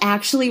guys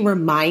actually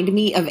remind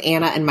me of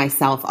Anna and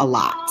myself a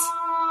lot.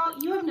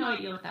 You have no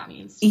idea what that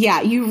means.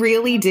 Yeah, you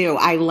really do.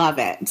 I love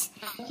it.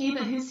 Okay,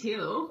 but who's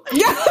who?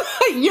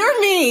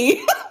 You're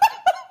me.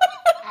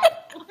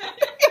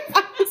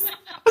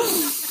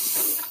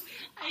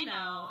 I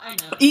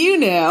know. You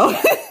knew.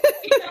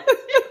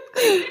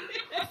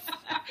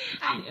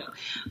 I knew.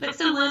 But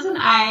so Liz and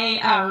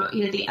I,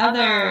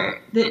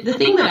 the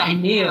thing that I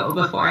knew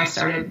before I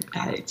started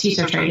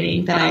teacher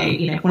training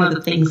that one of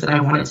the things that I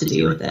wanted to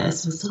do with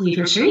this was to lead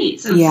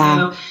retreats. And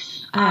so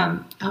I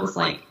was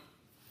like,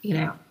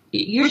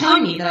 you're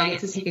telling me that I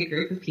get to take a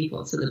group of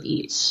people to the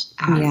beach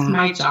as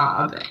my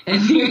job,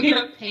 and you're going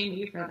to pay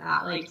me for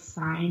that.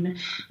 Sign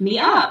me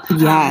up.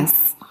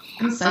 Yes.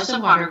 I'm such a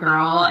water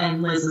girl,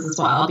 and Liz is as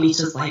well. Beach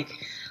is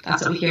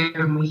that's what we hear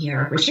when we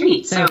hear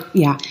retreat. So,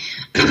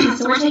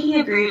 so we're taking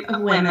a group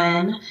of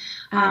women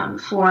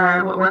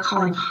for what we're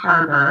calling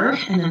Harbor,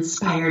 an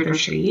inspired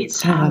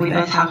retreat. We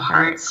both have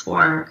hearts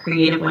for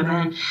creative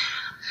women.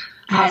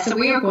 So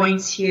we are going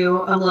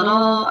to a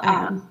little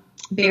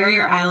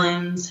barrier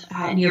island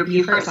near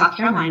Beaufort, South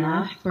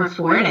Carolina for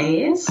 4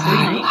 days, 3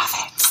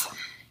 nights.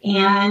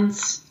 And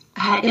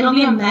it'll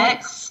be a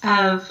mix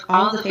of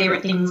all the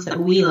favorite things that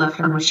we love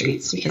from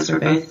retreats, because we're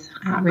both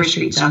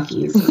retreat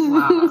junkies as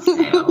well.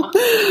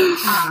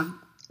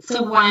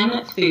 So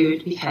one,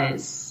 food,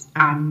 because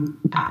I'm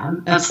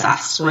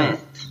obsessed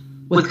with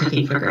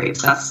cooking for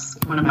groups. That's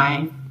one of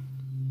my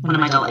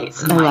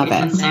delights in life. Love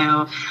it.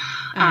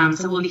 And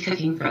so we'll be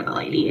cooking for the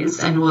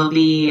ladies, and we'll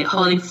be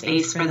holding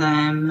space for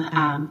them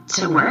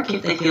to work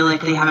if they feel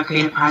like they have a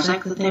creative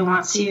project that they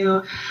want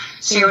to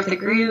share with the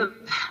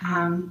group.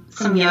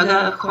 Some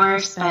yoga, of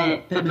course,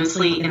 but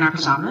mostly in our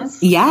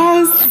pajamas.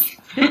 Yes.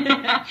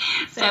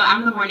 So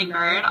I'm the morning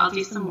bird. I'll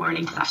do some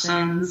morning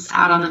sessions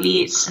out on the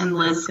beach, and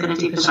Liz is going to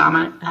do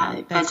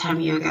pajama bedtime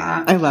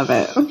yoga. I love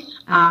it.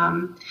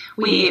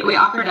 We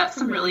offered up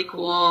some really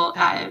cool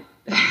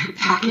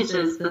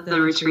packages that the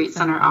retreat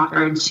center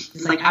offered.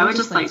 She's like, I would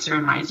just like to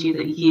remind you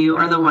that you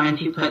are the one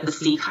who put the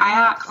sea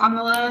kayaks on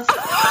the list.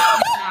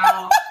 And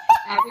now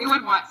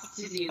everyone wants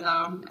to do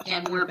them,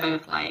 and we're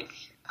both like,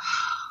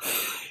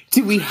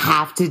 do we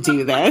have to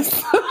do this?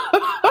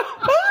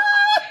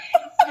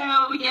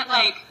 So we get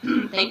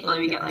thankfully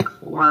we get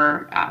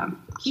 4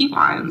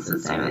 coupons,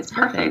 and so it's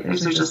perfect.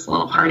 Those are just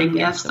little parting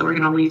gifts that we're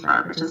going to leave for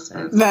our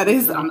participants. That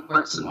is on the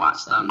porch and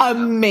watch them.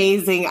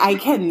 Amazing. I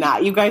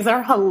cannot. You guys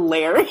are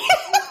hilarious.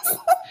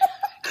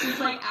 She's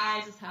like,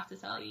 I just have to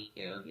tell you,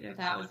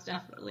 that was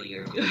definitely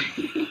your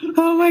doing.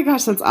 Oh my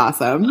gosh, that's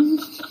awesome.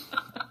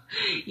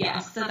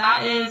 Yes, so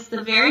that is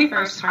the very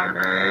first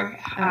Harbor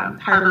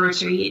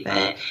retreat,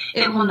 but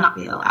it will not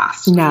be the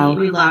last. No.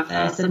 We love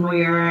this, and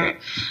we're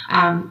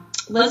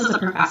Liz is a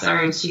professor,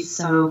 and she's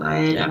so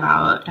good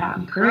about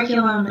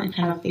curriculum and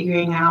kind of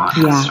figuring out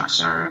how to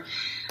structure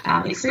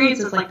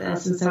experiences like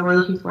this. And so we're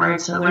looking forward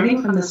to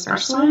learning from this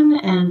first one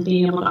and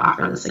being able to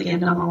offer this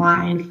again down the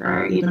line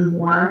for even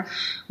more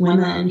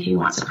women who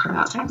want to carve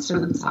out times for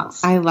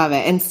themselves. I love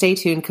it. And stay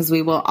tuned, because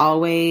we will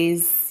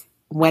always,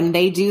 when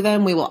they do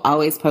them, we will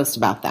always post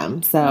about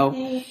them. So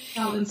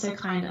y'all been so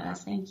kind to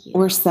us. Thank you.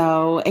 We're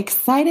so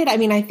excited. I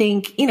mean, I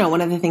think,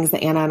 one of the things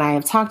that Anna and I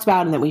have talked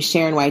about and that we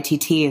share in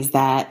YTT is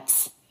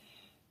that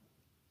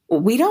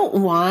we don't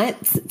want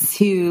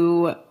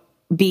to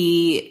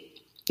be,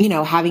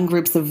 having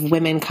groups of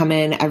women come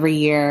in every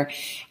year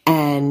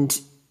and,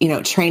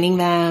 training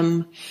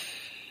them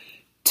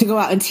to go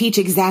out and teach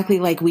exactly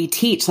like we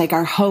teach.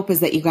 Our hope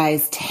is that you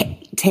guys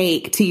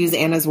take, to use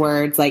Anna's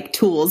words,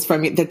 tools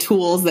from the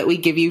tools that we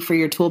give you for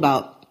your tool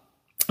belt,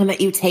 and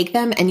that you take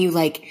them and you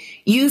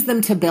use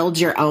them to build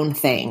your own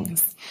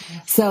things.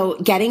 So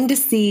getting to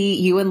see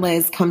you and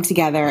Liz come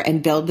together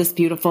and build this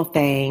beautiful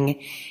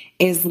thing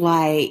is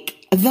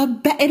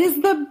it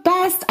is the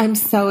best. I'm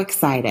so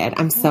excited.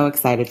 I'm so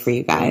excited for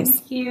you guys.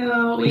 Thank you.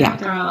 We're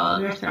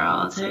thrilled. We're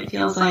thrilled. So it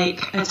feels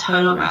like a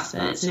total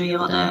respite to be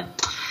able to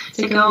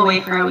go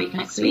away for a week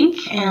next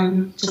week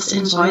and just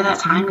enjoy that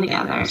time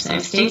together. So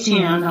stay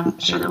tuned. I'm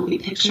sure there will be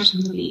pictures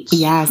from the beach.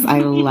 Yes, I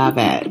love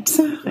it.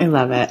 I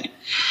love it.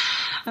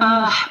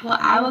 Well,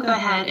 I will go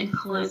ahead and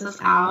close us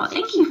out.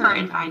 Thank you for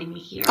inviting me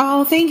here.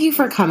 Oh, thank you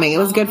for coming. It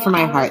was good for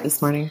my heart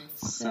this morning.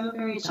 So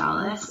very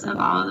jealous of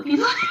all the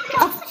people.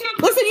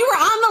 Listen, you were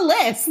on the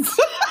list.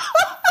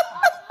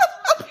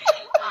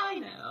 I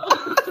know.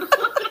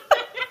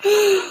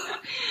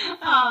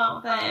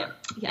 But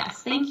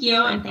yes, thank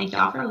you, and thank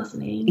y'all for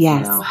listening.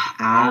 Yes. So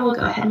I will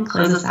go ahead and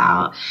close us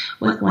out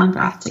with one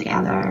breath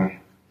together.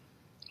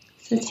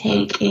 So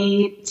take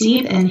a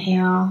deep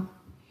inhale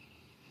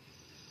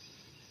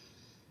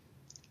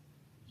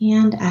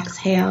and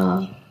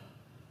exhale.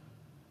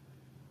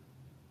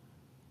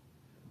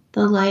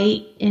 The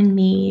light in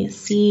me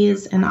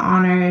sees and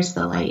honors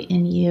the light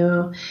in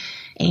you.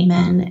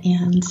 Amen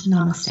and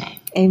namaste.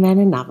 Amen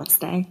and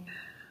namaste.